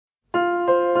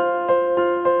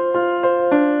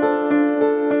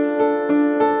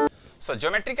So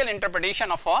geometrical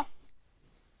interpretation of a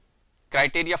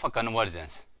criteria for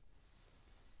convergence.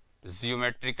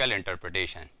 Geometrical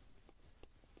interpretation.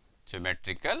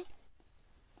 Geometrical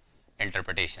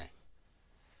interpretation.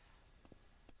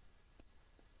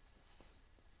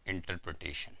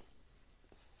 Interpretation.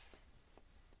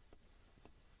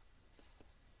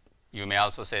 You may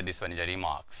also say this one is a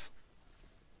remarks.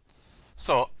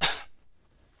 So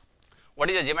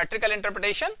what is a geometrical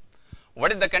interpretation?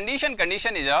 What is the condition?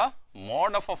 Condition is a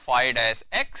mod of a phi dash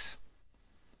x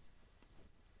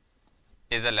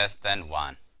is a less than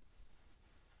 1.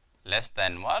 Less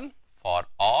than 1 for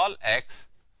all x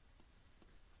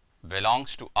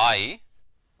belongs to I,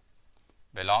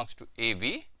 belongs to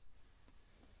AB,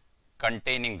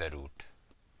 containing the root.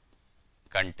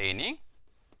 Containing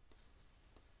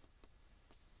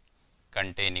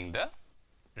the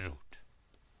root.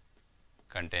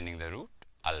 Containing the root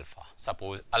alpha.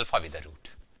 Suppose alpha with the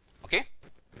root. Okay.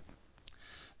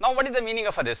 Now what is the meaning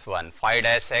of this one? Phi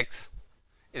dash x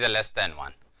is a less than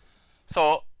 1.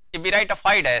 So if we write a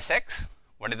phi dash x,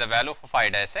 what is the value for phi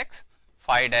dash x?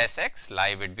 Phi dash x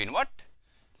lie between what?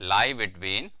 Lie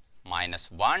between minus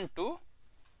 1 to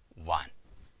 1.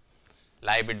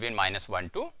 Lie between minus 1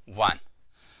 to 1.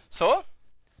 So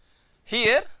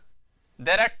here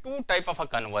there are two type of a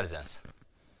convergence.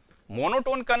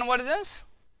 Monotone convergence.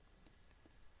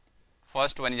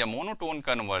 First one is a monotone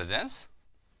convergence.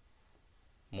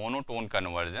 Monotone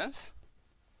convergence.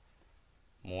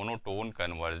 Monotone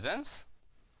convergence.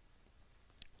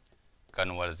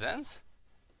 Convergence.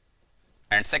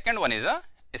 And second one is a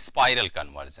spiral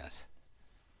convergence.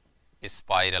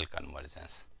 Spiral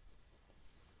convergence.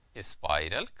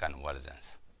 Spiral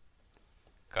convergence.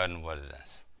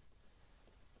 Convergence.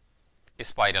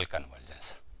 Spiral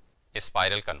convergence.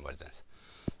 Spiral convergence.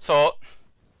 So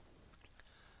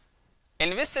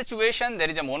in which situation there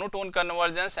is a monotone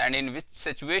convergence, and in which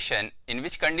situation, in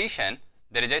which condition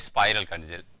there is a spiral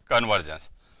convergence.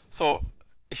 So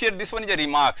here this one is a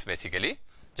remarks basically.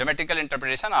 Geometrical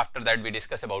interpretation, after that we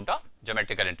discuss about a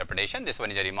geometrical interpretation. This one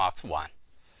is a remarks 1.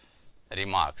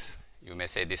 Remarks. You may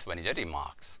say this one is a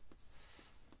remarks.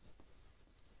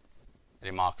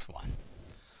 Remarks 1.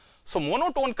 So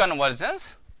monotone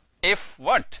convergence, if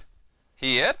what?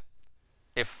 Here,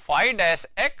 if phi dash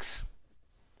x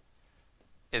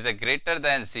is a greater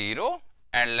than 0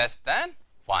 and less than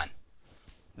 1,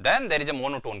 then there is a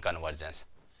monotone convergence.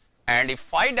 And if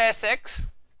phi dash x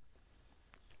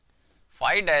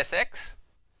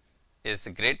is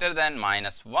greater than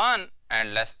minus 1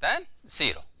 and less than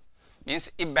 0, means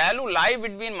if value lie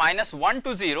between minus 1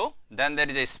 to 0, then there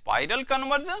is a spiral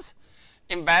convergence.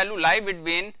 If value lie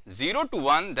between 0 to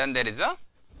 1, then there is a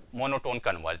monotone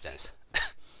convergence.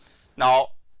 Now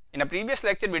in a previous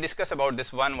lecture we discussed about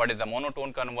this one, what is the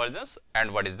monotone convergence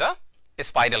and what is the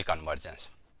spiral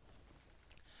convergence.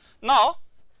 Now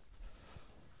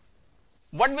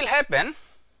what will happen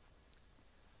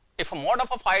if a mod of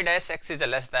a phi dash x is a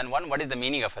less than 1? What is the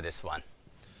meaning of this one?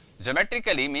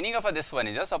 Geometrically, meaning of this one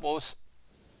is a, suppose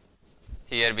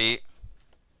here we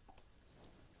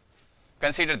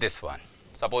consider this one.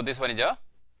 Suppose this one is a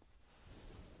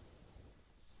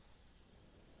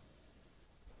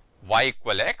y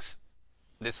equal x,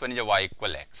 this one is a y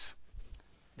equal x,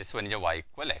 this one is a y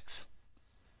equal x,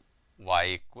 y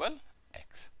equal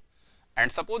x,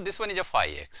 and suppose this one is a phi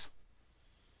x,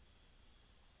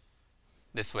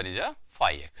 this one is a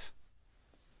phi x,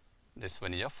 this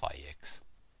one is a phi x,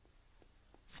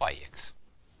 phi x,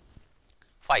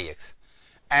 phi x,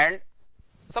 and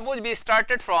suppose we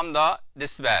started from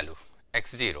this value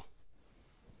x0,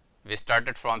 we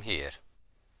started from here,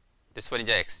 this one is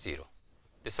a x0,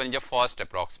 this one is a first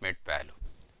approximate value,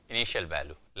 initial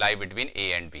value lie between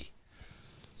a and b.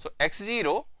 So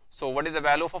x0, so what is the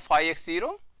value of a phi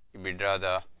x0? If we draw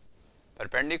the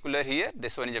perpendicular here,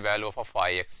 this one is a value of a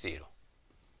phi x0,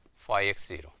 phi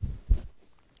x0.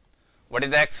 What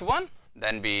is the x1?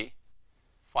 Then we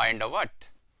find a what?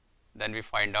 Then we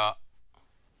find a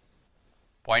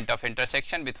point of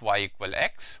intersection with y equal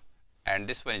x, and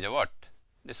this one is a what?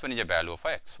 This one is a value of a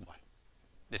x1,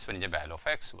 this one is a value of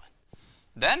x1.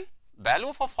 Then value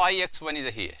of a phi x1 is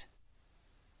a here,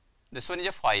 this one is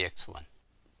a phi x1,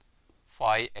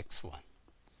 phi x1.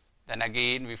 Then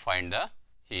again we find the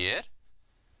here,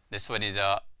 this one is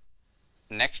a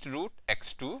next root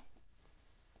x2,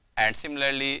 and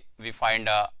similarly we find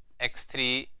a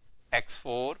x3,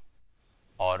 x4,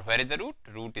 or where is the root?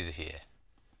 Root is here,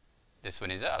 this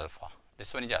one is a alpha,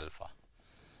 this one is alpha.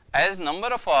 As number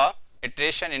of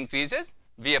iteration increases,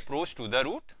 we approach to the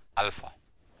root alpha.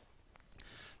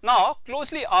 Now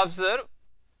closely observe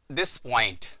this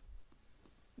point,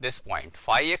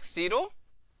 phi x0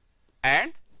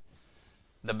 and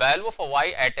the value of a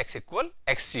y at x equal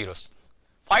x0.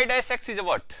 Phi dash x is a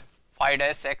what? Phi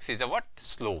dash x is a what?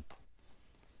 Slope.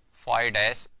 Phi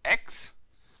dash x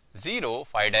 0,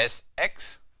 phi dash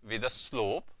x with a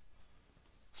slope.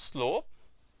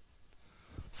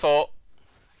 So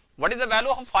what is the value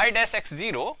of phi dash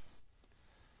x0?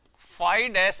 Phi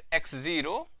dash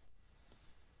x0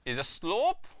 is a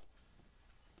slope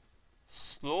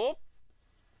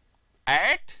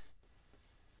at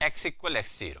x equal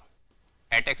x0,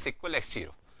 at x equal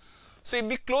x0. So if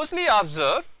we closely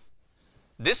observe,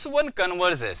 this one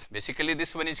converges. Basically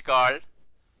this one is called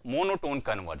monotone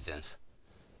convergence.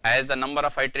 As the number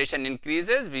of iteration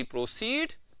increases, we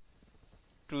proceed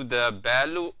to the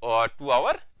value or to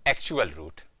our actual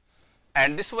root.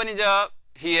 And this one is a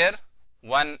here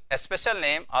a special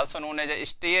name also known as a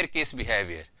staircase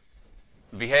behavior.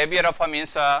 Behavior of a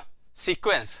means a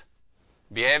sequence.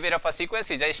 Behavior of a sequence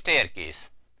is a staircase.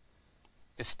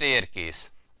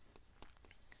 Staircase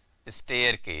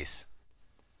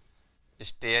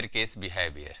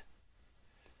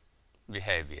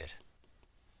behavior.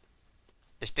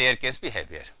 Staircase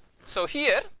behavior. So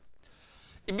here,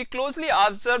 if we closely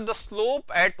observe the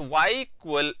slope at y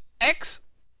equal x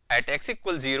at x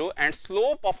equal 0 and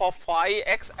slope of a phi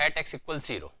x at x equal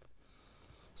 0.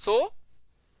 So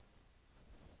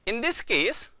in this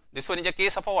case, this one is a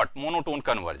case of a what? Monotone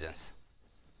convergence.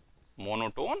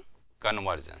 Monotone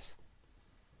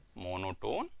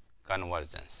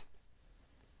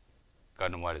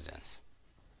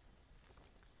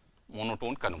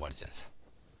convergence.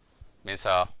 Means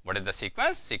what is the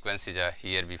sequence? Sequence is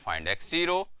here we find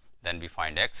x0, then we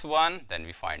find x1, then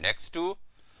we find x2,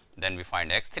 then we find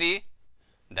x3,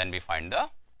 then we find the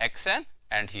xn,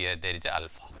 and here there is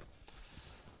alpha.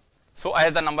 So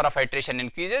as the number of iteration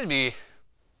increases, we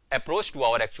approach to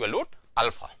our actual root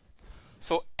alpha.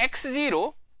 So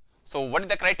x0, so what is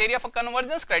the criteria for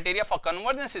convergence? Criteria for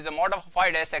convergence is a mod of phi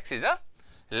dash x is a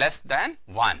less than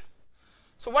 1.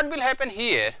 So what will happen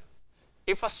here?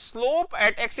 If a slope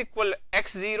at x equal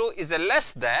x0 is a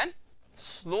less than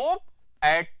slope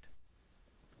at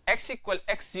x equal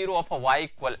x0 of a y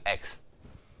equal x.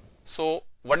 So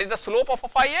what is the slope of a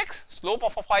phi x? Slope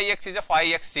of a phi x is a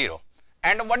phi x0.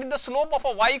 And what is the slope of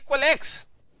a y equal x?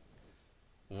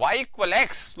 Y equal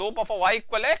x, slope of a y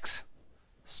equal x.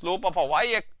 Slope of a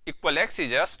y equal x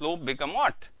is a slope become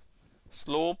what?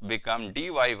 Slope become dy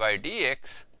by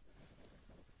dx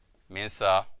means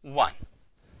 1.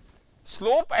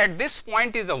 Slope at this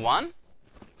point is a 1.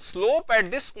 Slope at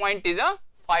this point is a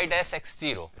phi dash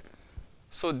x0.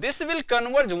 So this will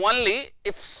converge only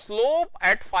if slope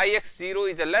at phi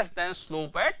x0 is a less than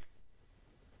slope at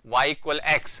y equal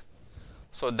x.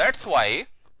 So that's why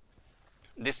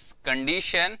this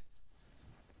condition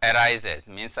arises,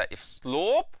 means if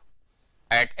slope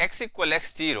at x equal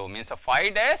x0 means a phi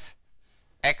dash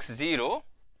x0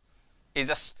 is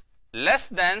a less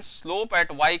than slope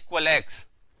at y equal x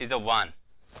is a 1,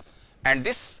 and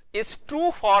this is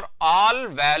true for all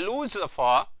values of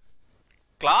a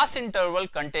class interval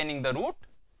containing the root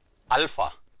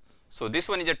alpha. So this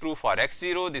one is a true for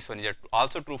x0, this one is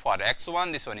also true for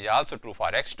x1, this one is also true for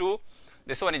x2,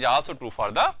 this one is also true for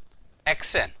the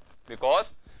xn,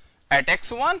 because at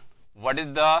x1 what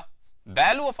is the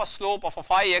value of a slope of a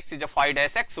phi x is a phi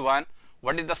dash x1,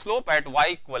 what is the slope at y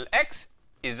equal x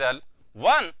is a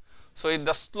 1. So if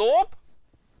the slope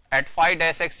at phi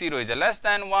dash x0 is a less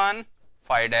than 1,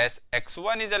 phi dash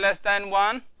x1 is a less than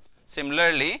 1,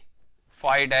 similarly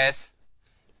phi dash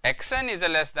xn is a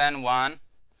less than 1,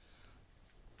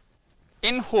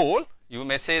 in whole you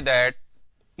may say that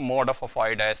mod of a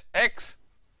phi dash x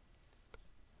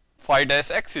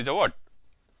is a what?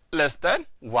 Less than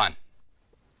 1.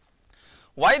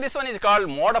 Why this one is called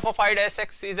mod of a phi dash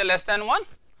x is a less than 1?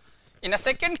 In a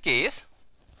second case,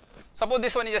 suppose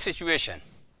this one is a situation.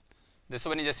 This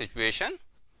one is a situation.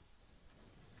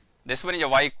 This one is a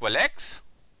y equal x,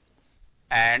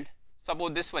 and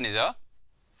suppose this one is a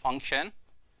function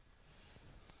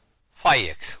phi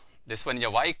x. This one is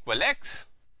a y equal x,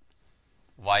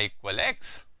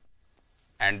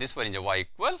 and this one is a y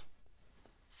equal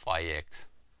phi x,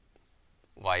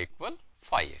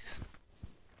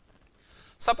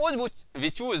 Suppose we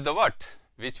choose the what?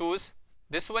 We choose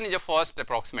this one is a first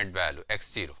approximate value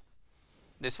x0.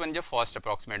 This one is a first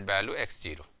approximate value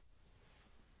x0.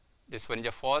 This one is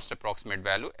a first approximate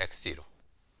value x0.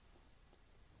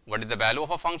 What is the value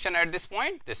of a function at this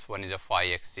point? This one is a phi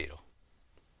x0.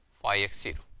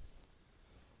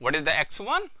 What is the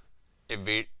x1? If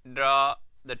we draw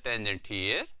the tangent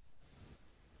here,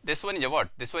 this one is a what?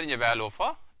 This one is a value of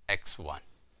a x1.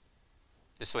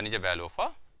 This one is a value of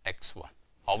a x1.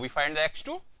 How we find the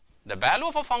x2? the value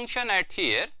of a function at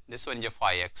here, this one is a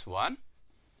phi x1,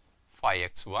 phi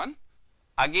x1.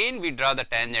 Again we draw the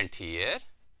tangent here,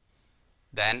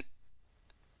 then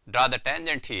draw the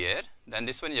tangent here, then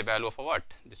this one is a value of a what?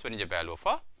 This one is a value of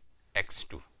a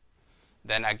x2.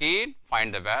 Then again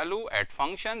find the value at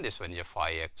function, this one is a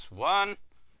phi x1,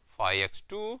 phi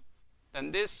x2,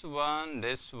 then this one,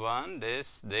 this,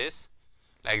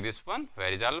 like this one.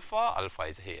 Where is alpha? Alpha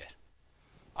is here.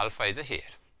 Alpha is here.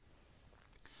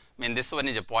 I mean this one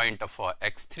is a point of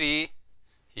x3,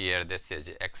 here this is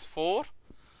x4.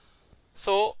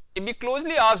 So if we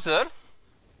closely observe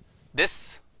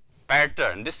this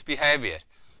pattern, this behavior,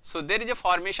 so there is a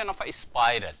formation of a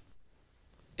spiral.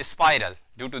 A spiral.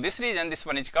 Due to this reason, this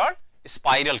one is called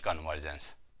spiral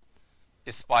convergence.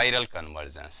 Spiral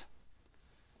convergence.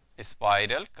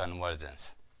 Spiral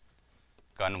convergence.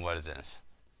 Convergence.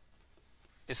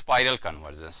 Spiral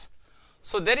convergence.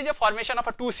 So there is a formation of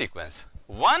a two sequence.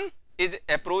 One is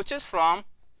approaches from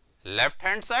left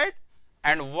hand side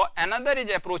and another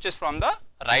is approaches from the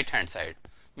right hand side.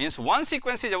 Means one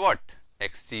sequence is a what?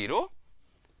 x0,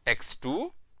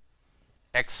 x2,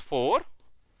 x4.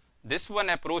 This one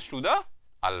approach to the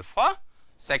alpha.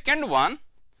 Second one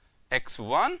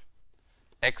x1,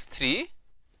 x3,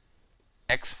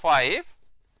 x5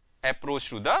 approach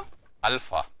to the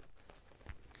alpha.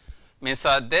 Means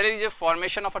there is a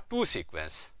formation of a two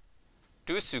sequence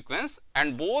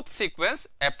and both sequence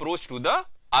approach to the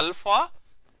alpha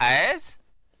as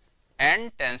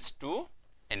n tends to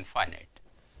infinite.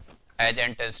 As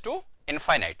n tends to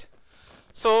infinite.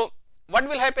 So what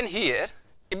will happen here?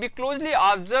 If we closely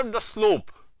observe the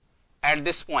slope at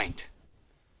this point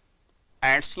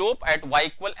and slope at y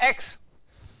equal x,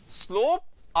 slope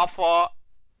of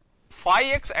phi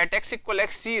x at x equal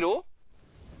x0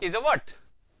 is a what?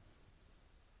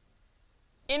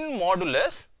 In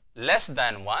modulus less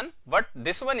than 1, but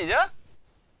this one is a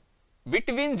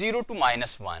between 0 to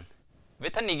 -1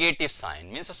 with a negative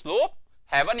sign, means a slope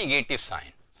have a negative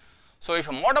sign. So if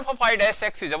a mod of a phi dash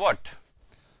x is a what?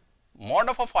 Mod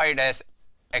of a phi dash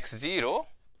x0,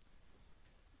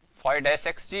 phi dash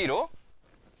x0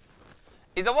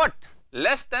 is a what?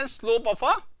 Less than slope of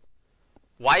a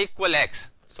y equal x.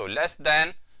 So less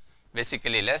than,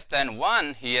 basically less than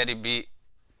 1 here. If we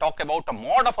talk about a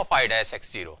mod of a phi dash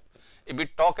x0, if we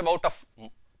talk about a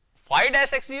phi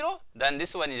dash x0, then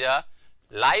this one is a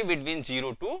lie between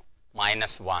 0 to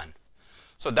 -1.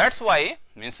 So that's why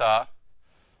means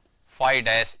phi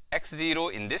dash x0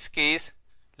 in this case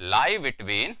lie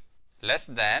between less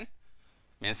than,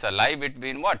 means a lie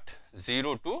between what?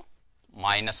 0 to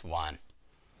 -1.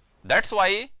 That's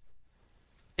why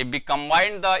if we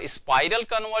combine the spiral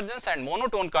convergence and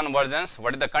monotone convergence,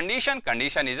 what is the condition?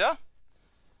 Condition is a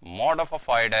mod of a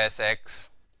phi dash x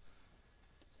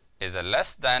is a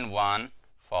less than 1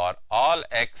 for all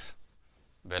x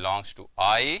belongs to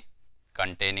I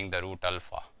containing the root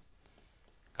alpha.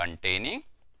 Containing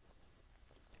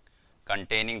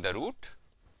the root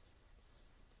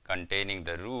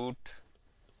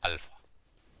alpha.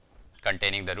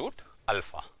 Containing the root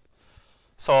alpha.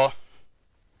 So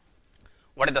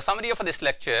what is the summary of this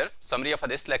lecture? Summary of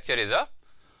this lecture is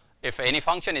if any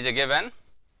function is given,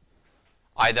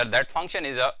 either that function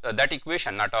is that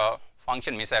equation, not a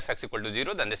function, means fx equal to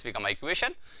 0, then this become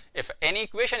equation. If any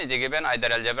equation is given,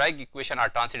 either algebraic equation or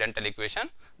transcendental equation,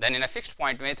 then in a fixed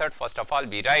point method, first of all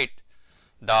we write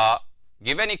the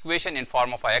given equation in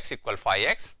form of x equal phi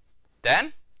x,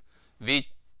 then we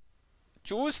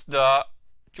choose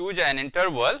an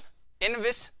interval in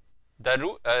which the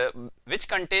root which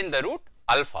contain the root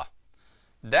alpha.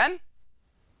 Then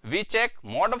we check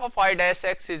mod of a phi dash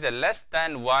x is a less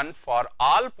than 1 for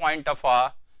all point of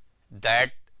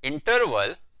that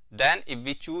interval. Then if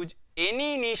we choose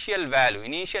any initial value,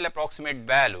 initial approximate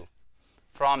value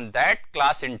from that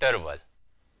class interval,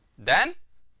 then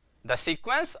the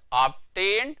sequence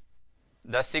obtained,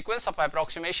 the sequence of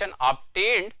approximation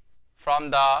obtained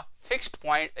from the fixed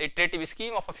point iterative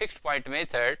scheme of a fixed point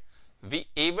method, we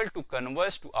able to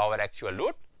converge to our actual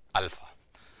root alpha.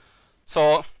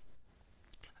 So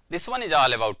this one is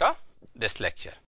all about this lecture.